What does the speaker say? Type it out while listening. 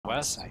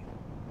West? site.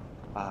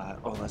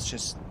 Oh, let's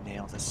just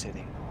nail the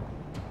city.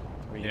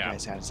 Where you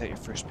guys at? Is that your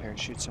first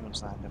parachute?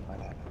 Someone's landing by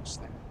that house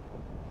there.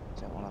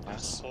 Is that one of There's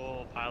us? a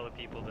whole pile of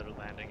people that are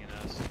landing in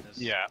us. In this.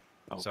 Yeah.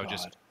 Oh, So God.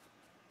 just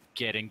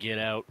get in, get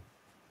out.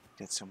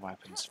 Get some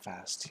weapons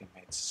fast,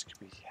 teammates. This could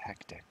be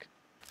hectic.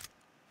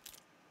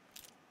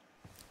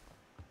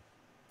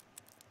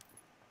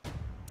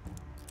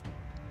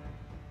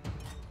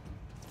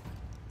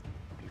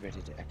 Be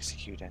ready to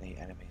execute any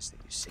enemies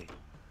that you see.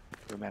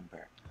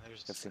 Remember,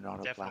 There's if they're not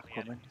a black definitely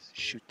woman, enemies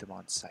here. shoot them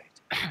on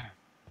sight.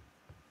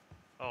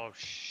 Oh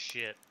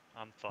shit,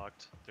 I'm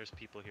fucked. There's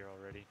people here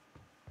already.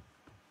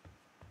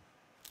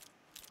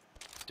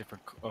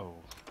 Different. Oh.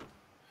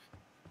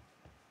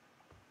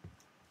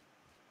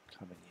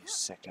 Coming, you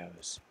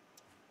sickos.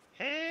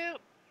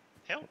 Help!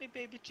 Help me,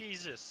 baby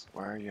Jesus!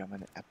 Where are you? I'm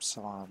in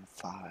Epsilon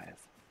 5.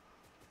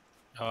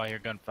 Oh, I hear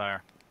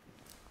gunfire.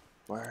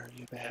 Where are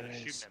you, Yeah, they're berries?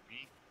 shooting at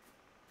me.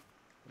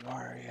 Where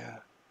are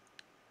you?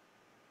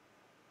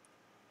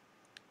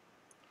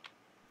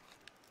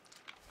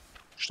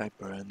 Should I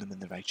burn them in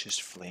the righteous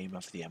flame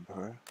of the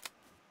Emperor?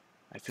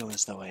 I feel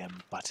as though I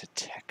am but a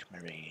tech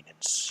marine in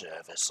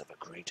service of a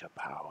greater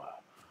power,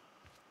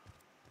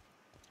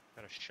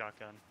 Got a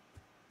shotgun.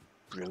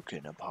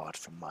 broken apart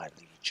from my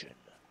legion.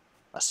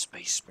 A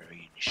space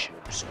marine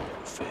shows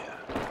no fear.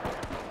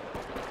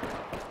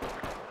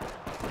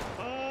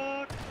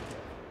 Fuck!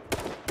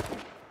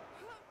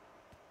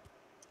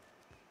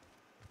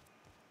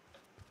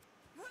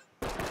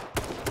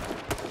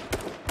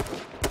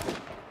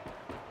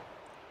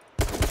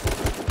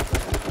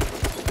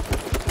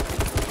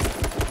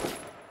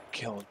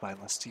 Killed by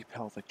lusty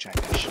pelvic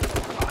gyration.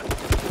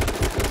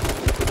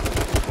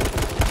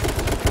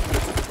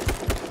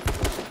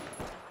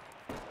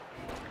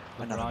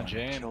 Another one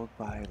James. killed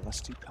by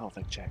lusty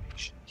pelvic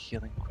gyration.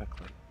 Healing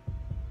quickly.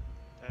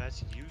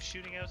 That's you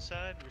shooting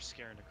outside? We're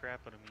scaring the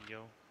crap out of me,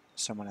 yo.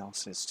 Someone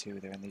else is too.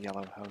 They're in the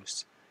yellow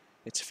house.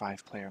 It's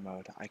 5-player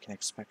mode. I can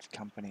expect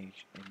company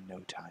in no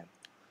time,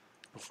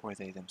 before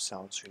they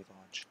themselves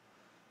relaunch.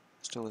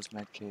 Still his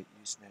medkit,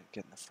 using it,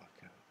 getting the fuck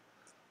out.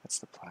 That's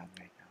the plan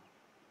right now.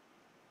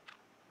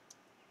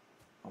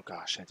 Oh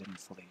gosh, I didn't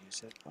fully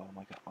use it. Oh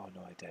my god. Oh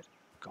no, I did.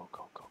 Go,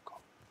 go, go, go.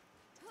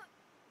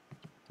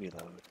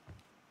 Reload.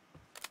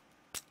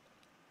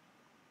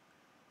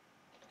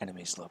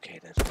 Enemies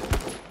located.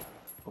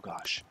 Oh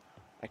gosh.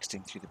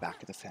 Exiting through the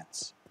back of the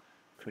fence.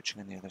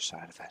 Crouching on the other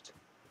side of it.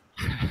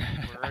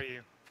 Where are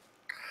you?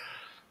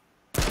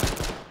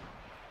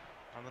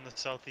 I'm in the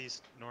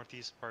southeast,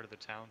 northeast part of the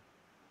town.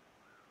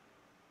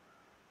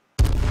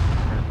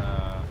 We're in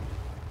the.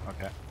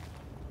 Okay.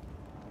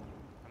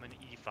 I'm in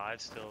E5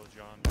 still,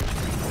 John.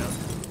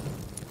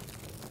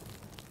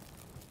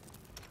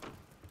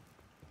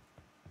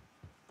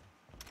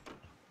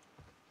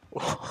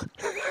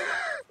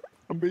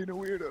 I'm being a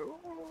weirdo.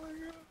 Oh my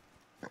god.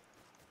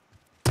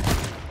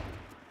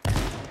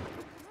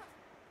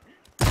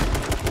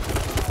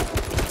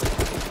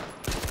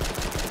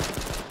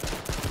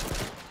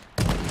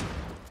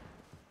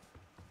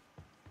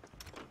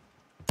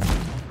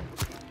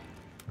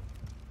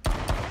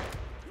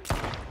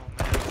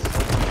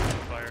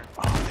 Fire.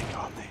 Oh, they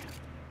got me.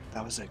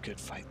 That was a good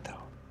fight,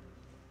 though.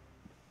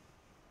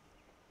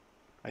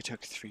 I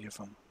took 3 of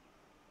them,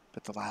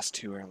 but the last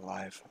 2 are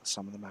alive.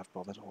 Some of them have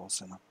bullet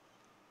holes in them.